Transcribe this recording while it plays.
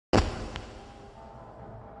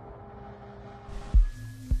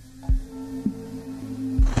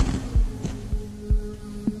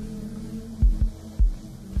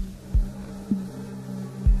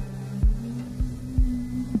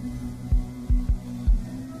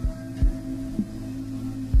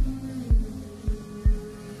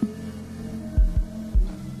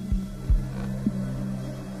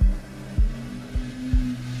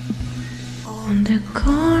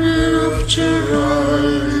put your heart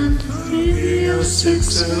into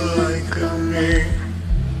 306 and like a me.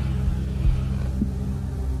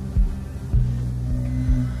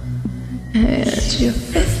 Here's your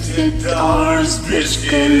 $50, bitch,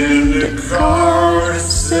 get in the car,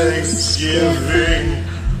 it's Thanksgiving.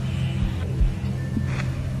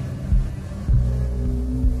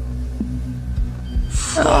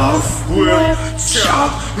 Off whip,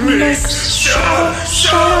 chop, mix, shove,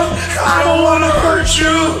 I don't wanna hurt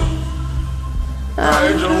you.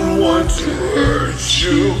 I don't want to hurt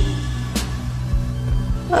you.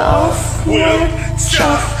 Off whip,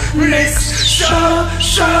 chop, mix, shove,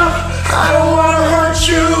 I don't wanna hurt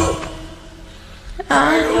you.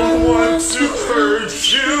 I don't want to hurt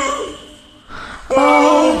you.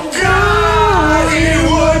 Oh God, he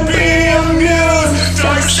would be amused.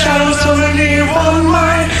 Dark shadows of an evil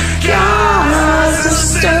mind. God, the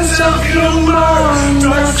sense of humor.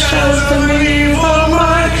 Dark shadows of an evil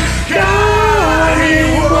mind. God, he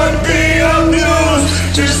would be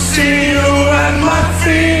amused to see you at my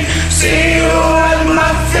feet. See you at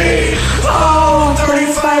my feet. Oh,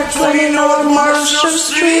 3520 North Marshall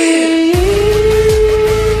Street.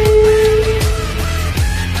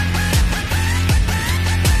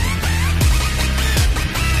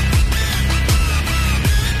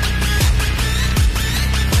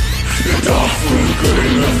 Your dog food good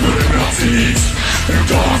enough to eat. Your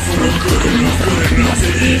dog food good enough to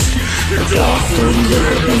eat. Your dog food good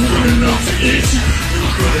enough to eat.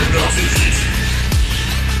 You're good enough to eat.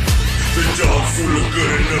 The dog food look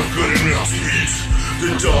good enough to eat. The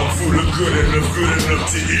dog food look good enough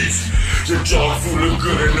to eat. The dog food look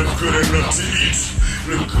good enough to eat.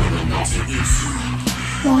 Look good enough to eat.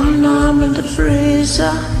 One arm in the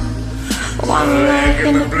freezer, one leg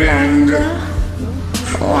in the blender,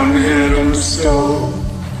 one hand on the stove.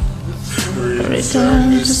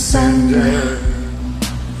 Return to sender.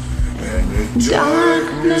 And the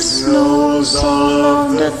darkness knows all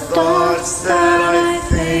of the thoughts that I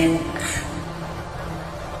think.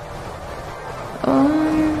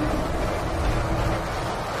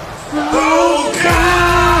 Oh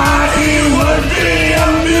God, he would be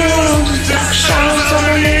amused. Dark shadows of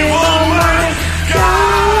an evil mind.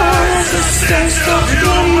 God, the sense of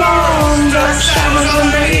humor. Dark shadows of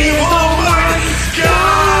an evil mind.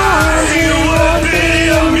 God, he would be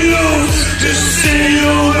amused to see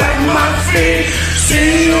you at my feet.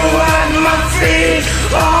 See you at my feet.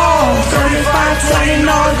 Oh, 3520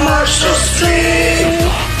 North Marshall Street.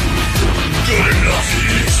 Good enough to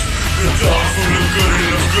eat. The dog food look good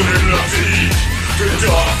enough to eat. The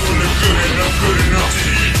dog food look good enough to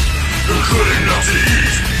eat. Look good enough to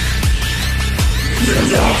eat. The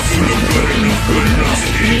dog food look good enough to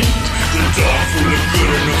eat. The dog food look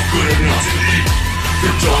good enough to eat. The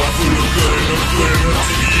dog food look good enough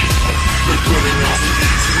to eat. Look good enough to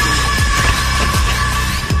eat.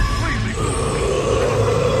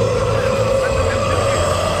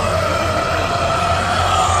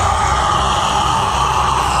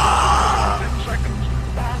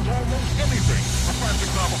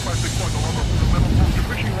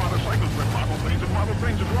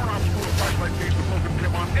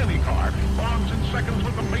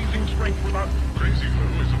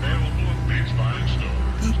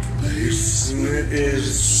 Basement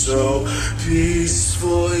is so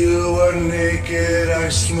peaceful. You are naked, I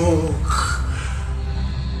smoke.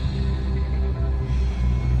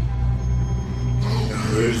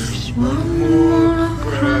 There's one more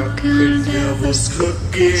crack and devil's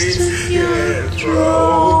cookies to get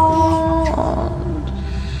thrown.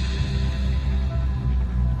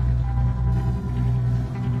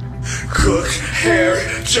 Cooked hair,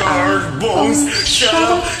 charred bones. Shut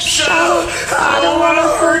up, I don't wanna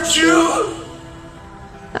hurt you.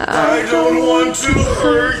 I don't want to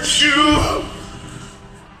hurt you.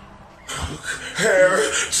 Hair,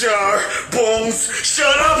 jar, bones.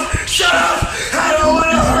 Shut up, I don't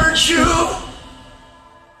wanna hurt you.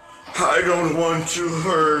 I don't want to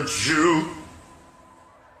hurt you.